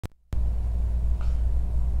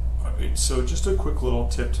Alright, so just a quick little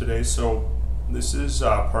tip today. So this is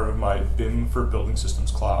part of my BIM for Building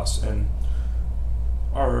Systems class, and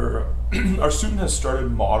our our student has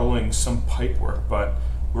started modeling some pipe work, but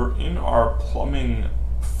we're in our plumbing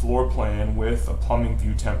floor plan with a plumbing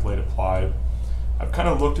view template applied. I've kind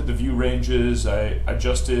of looked at the view ranges. I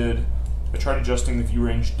tried adjusting the view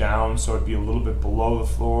range down so it'd be a little bit below the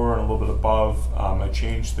floor and a little bit above. I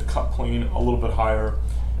changed the cut plane a little bit higher,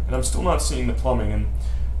 and I'm still not seeing the plumbing. And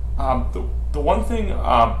the one thing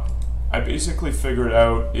I basically figured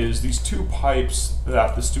out is these two pipes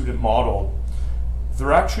that the student modeled,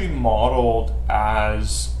 they're actually modeled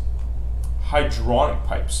as hydronic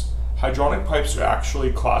pipes. Hydronic pipes are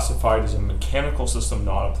actually classified as a mechanical system,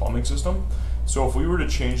 not a plumbing system. So if we were to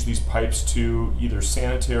change these pipes to either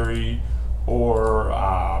sanitary or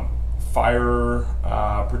fire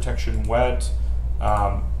protection wet,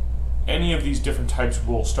 any of these different types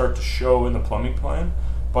will start to show in the plumbing plan,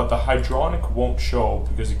 but the hydronic won't show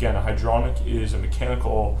because, again, a hydronic is a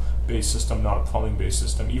mechanical based system, not a plumbing based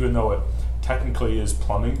system, even though it technically is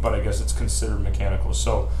plumbing, but I guess it's considered mechanical.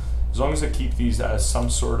 So as long as I keep these as some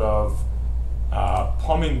sort of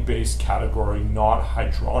plumbing based category, not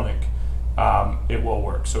hydronic, it will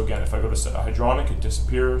work. So again, if I go to hydronic, it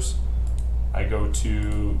disappears. I go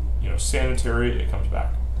to sanitary, it comes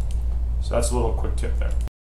back. So that's a little quick tip there.